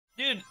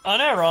Dude,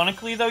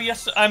 unironically though,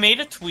 yes, I made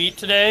a tweet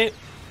today,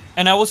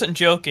 and I wasn't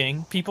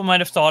joking. People might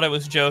have thought I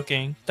was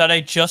joking, that I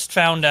just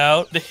found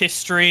out the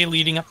history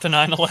leading up to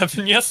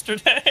 9/11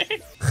 yesterday.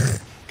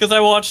 Because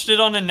I watched it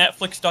on a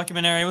Netflix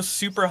documentary. It was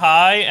super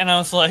high, and I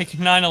was like,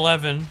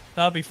 9/11,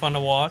 that'd be fun to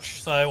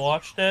watch. So I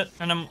watched it,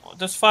 and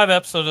there's 5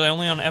 episodes, I'm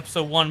only on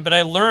episode 1, but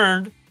I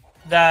learned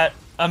that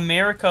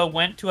America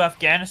went to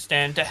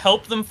Afghanistan to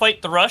help them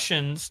fight the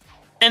Russians.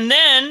 And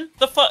then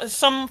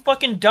some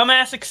fucking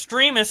dumbass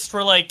extremists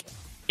were like,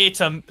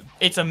 it's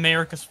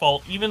America's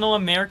fault, even though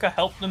America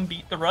helped them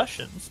beat the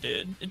Russians,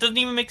 dude. It doesn't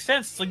even make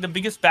sense. It's like the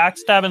biggest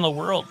backstab in the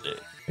world, dude.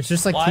 It's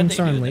just like Team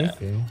Star and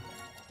Leafy.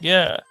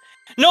 Yeah.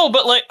 No,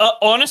 but like,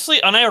 honestly,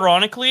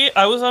 unironically,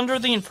 I was under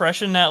the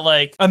impression that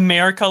like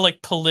America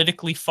like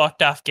politically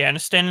fucked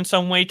Afghanistan in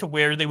some way to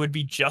where they would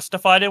be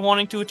justified in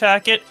wanting to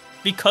attack it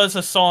because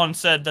Hassan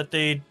said that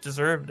they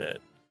deserved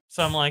it.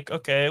 So I'm like,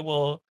 okay,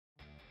 well,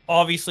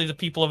 obviously the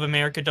people of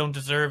America don't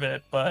deserve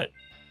it, but,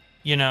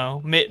 you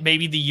know,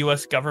 maybe the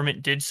US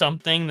government did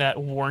something that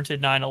warranted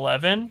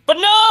 9/11. But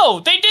no,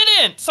 they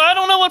didn't! So I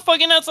don't know what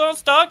fucking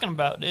Hassan's talking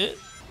about, dude.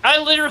 I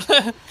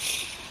literally...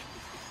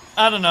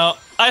 I don't know.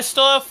 I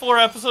still have 4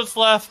 episodes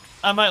left.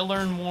 I might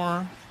learn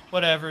more.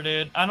 Whatever,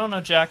 dude. I don't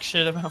know jack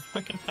shit about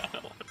fucking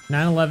 9/11.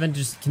 9/11,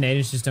 just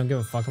Canadians just don't give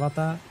a fuck about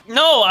that?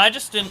 No, I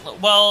just didn't...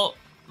 Well,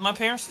 my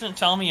parents didn't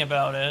tell me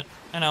about it,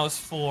 and I was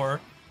 4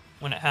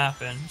 when it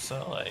happened,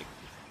 so, like...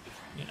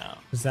 You know,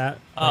 because that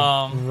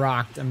like,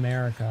 rocked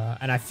America,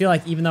 and I feel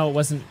like even though it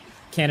wasn't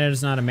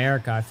Canada's not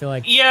America, I feel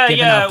like given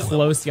how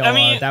close y'all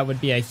are, that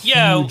would be a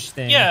huge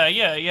thing. Yeah.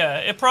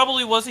 It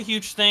probably was a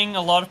huge thing.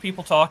 A lot of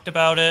people talked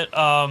about it.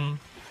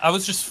 I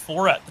was just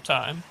 4 at the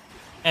time,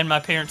 and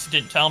my parents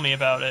didn't tell me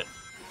about it.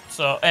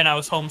 So, and I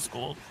was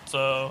homeschooled,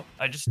 so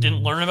I just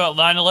didn't learn about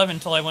 9/11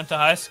 until I went to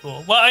high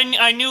school. Well,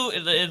 I knew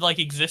it like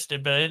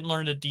existed, but I didn't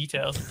learn the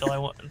details until I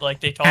went,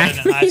 like they taught it in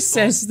high school. He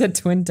says the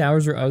Twin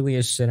Towers are ugly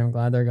as shit. I'm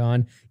glad they're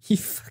gone. You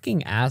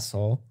fucking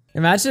asshole.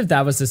 Imagine if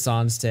that was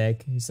Hassan's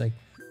take. He's like,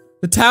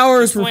 the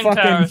towers were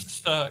fucking... Towers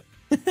stuck.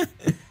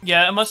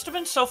 Yeah, it must have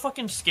been so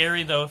fucking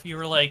scary though if you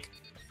were like,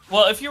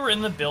 well, if you were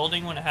in the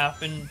building when it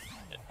happened,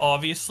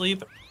 obviously,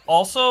 but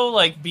also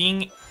like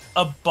being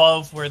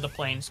above where the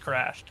planes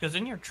crashed, because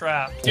then you're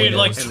trapped. Dude,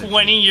 like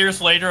 20 years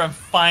later, I'm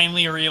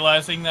finally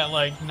realizing that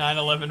like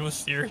 9/11 was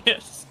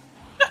serious.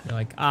 You're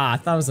like, I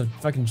thought it was a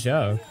fucking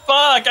joke.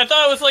 Fuck, I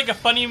thought it was like a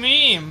funny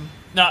meme.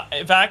 No,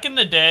 back in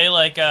the day,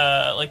 like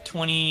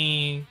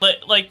 20,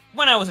 like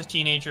when I was a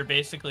teenager,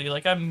 basically,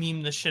 like I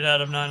memed the shit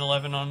out of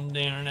 9/11 on the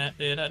internet,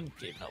 dude. I didn't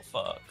give no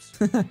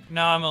fucks.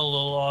 Now I'm a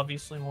little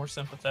obviously more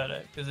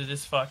sympathetic because it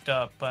is fucked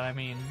up, but I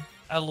mean,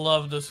 I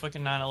love those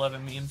fucking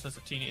 9/11 memes as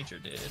a teenager,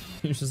 dude.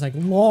 He was just like,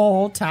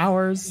 lol,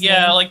 towers.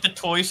 Yeah, like the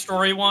Toy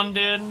Story one,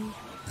 dude.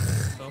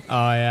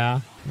 Oh yeah,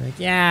 like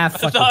yeah.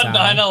 Fuck I thought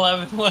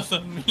 9/11 was a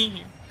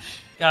meme.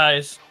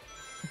 Guys,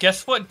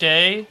 guess what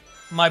day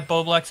my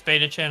Bowblax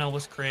beta channel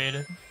was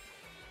created?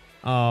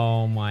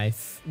 Oh my,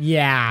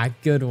 yeah,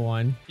 good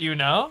one. You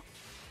know?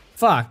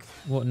 Fuck.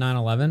 What,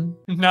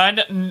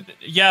 9/11?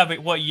 Yeah, but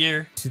what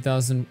year?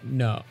 2000,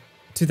 no.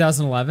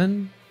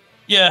 2011?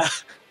 Yeah.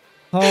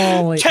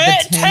 Holy...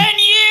 10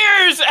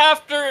 years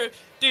after...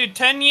 Dude,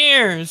 10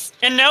 years.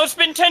 And now it's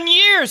been 10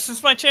 years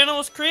since my channel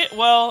was created.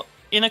 Well,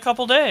 in a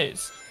couple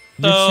days.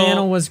 Your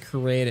channel was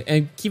created,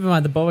 and keep in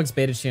mind the Bowblax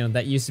beta channel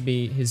that used to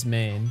be his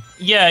main.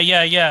 Yeah.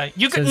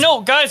 You could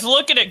no, guys,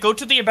 look at it. Go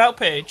to the about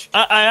page.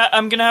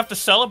 I'm gonna have to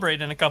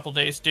celebrate in a couple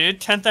days, dude.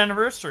 10th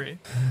anniversary.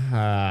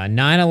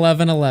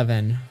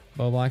 9/11/11.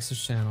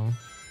 Bowblax's channel.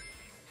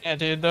 Yeah,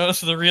 dude, that was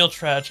the real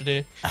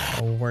tragedy.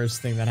 The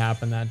worst thing that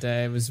happened that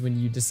day was when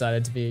you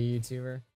decided to be a YouTuber.